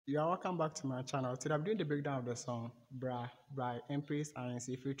You are welcome back to my channel. Today I'm doing the breakdown of the song Bra by Empress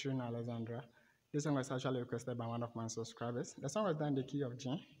INC featuring Alexandra. This song was actually requested by one of my subscribers. The song was done in the key of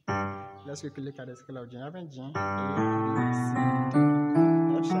G. Let's quickly look at the scale of G. Having G, A, B, C, D,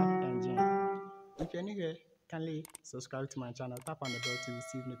 E, F sharp, and G. If you're new here, kindly subscribe to my channel. Tap on the bell to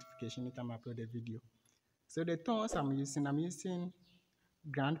receive notification anytime I upload a video. So the tones I'm using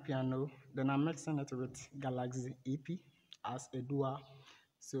grand piano, then I'm mixing it with Galaxy EP as a duo.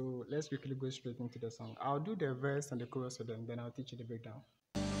 So let's quickly go straight into the song. I'll do the verse and the chorus for them, then I'll teach you the breakdown.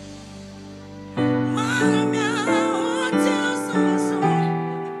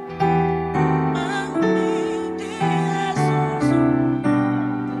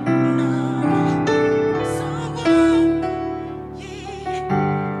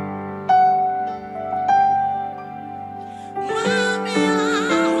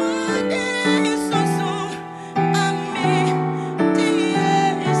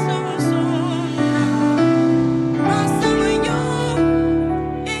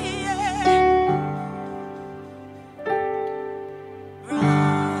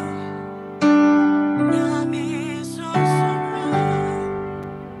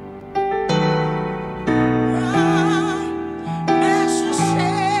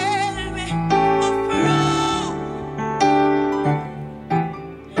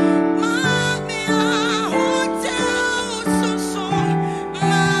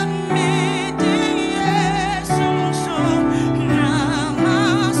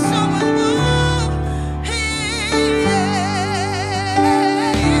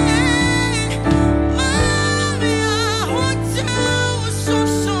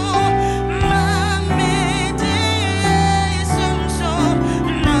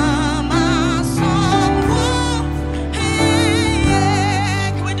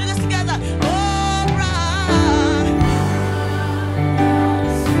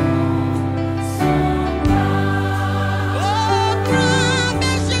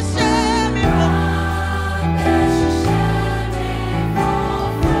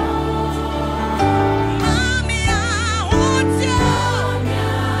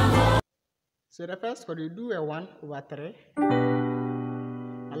 So the first chord, you do a 1/3.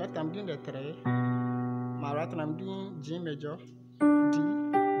 My left I'm doing the 3. My right I'm doing G major, D,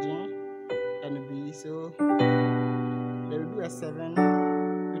 G, and B. So then we do a 7,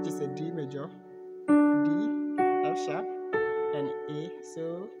 which is a D major, D, F sharp, and A. So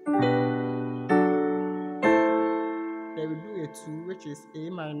then we do a 2, which is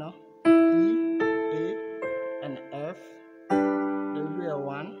A minor, E, A, and F. Then we do a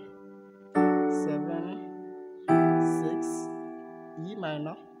 1, 7, 6, E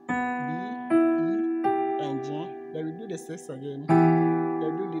minor, B, E, and G. Then we do the 6 again.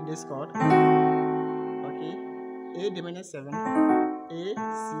 Then we do this chord. Okay. A diminished 7, A, C, E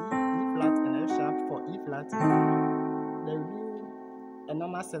flat, and F sharp for E flat. Then we do a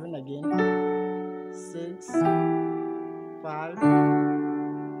normal 7 again. 6, 5,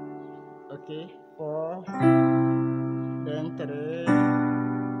 okay, 4, then 3,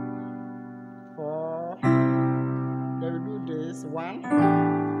 4. Then we do this 1,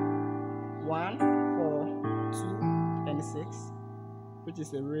 1, 4, 2, and 6, which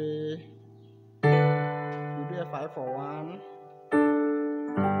is a re. We do a 5 for 1.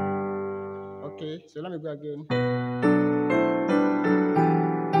 Okay, so let me go again.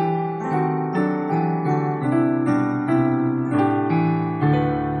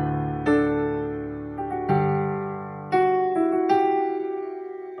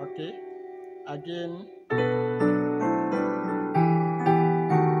 Okay, again.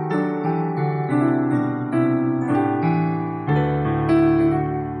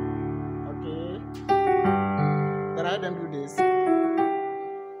 Then do this.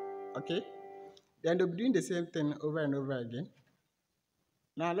 Okay, then they'll be doing the same thing over and over again.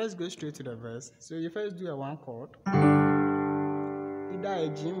 Now let's go straight to the verse. So you first do a 1 chord, either a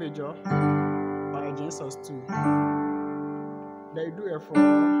G major or a G sus 2. Then you do a 4,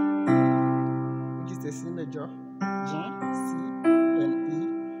 which is a C major, G, C, and E.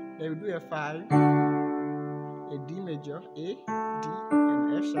 Then you do a 5, a D major, A, D,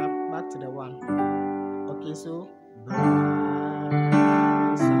 and F sharp, back to the 1. Okay, so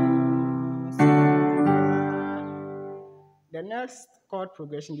the next chord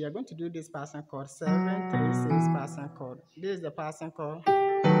progression, we are going to do this passing chord 7, 3, 6 passing chord. This is the passing chord.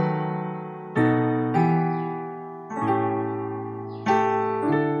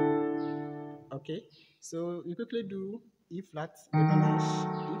 Okay, so you quickly do E flat, diminish,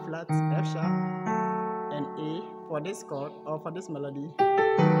 E flat, F sharp, and A for this chord or for this melody.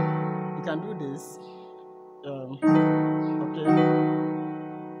 You can do this. Okay.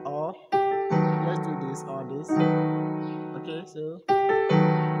 So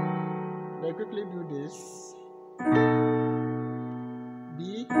they quickly do this.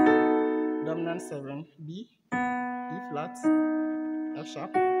 B dominant 7, B, E flat, F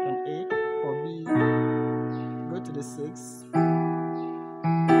sharp, and A for B. Go to the 6.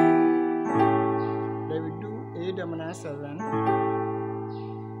 Then we do A dominant 7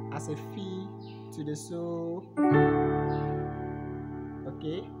 as a fee to the so.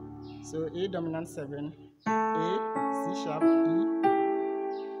 Okay, so A dominant 7, A, C sharp, E,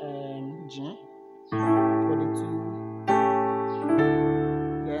 and G for the 2.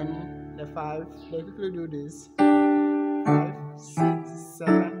 Then the 5, they quickly do this. 5, 6,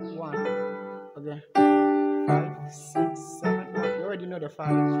 7, 1. Okay, 5, 6, 7, 1. You already know the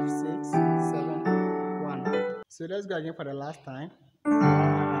 5, 6, 7, 1. So let's go again for the last time.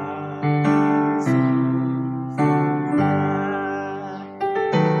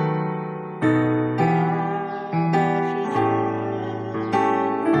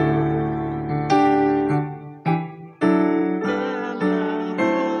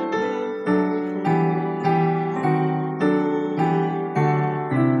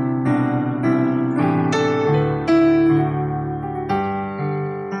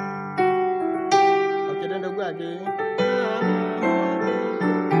 Then they'll go again.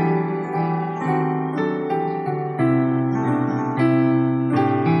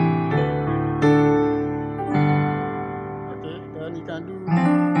 Okay, then you can do.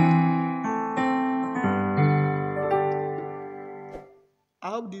 I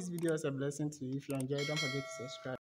hope this video is a blessing to you. If you enjoyed, don't forget to subscribe.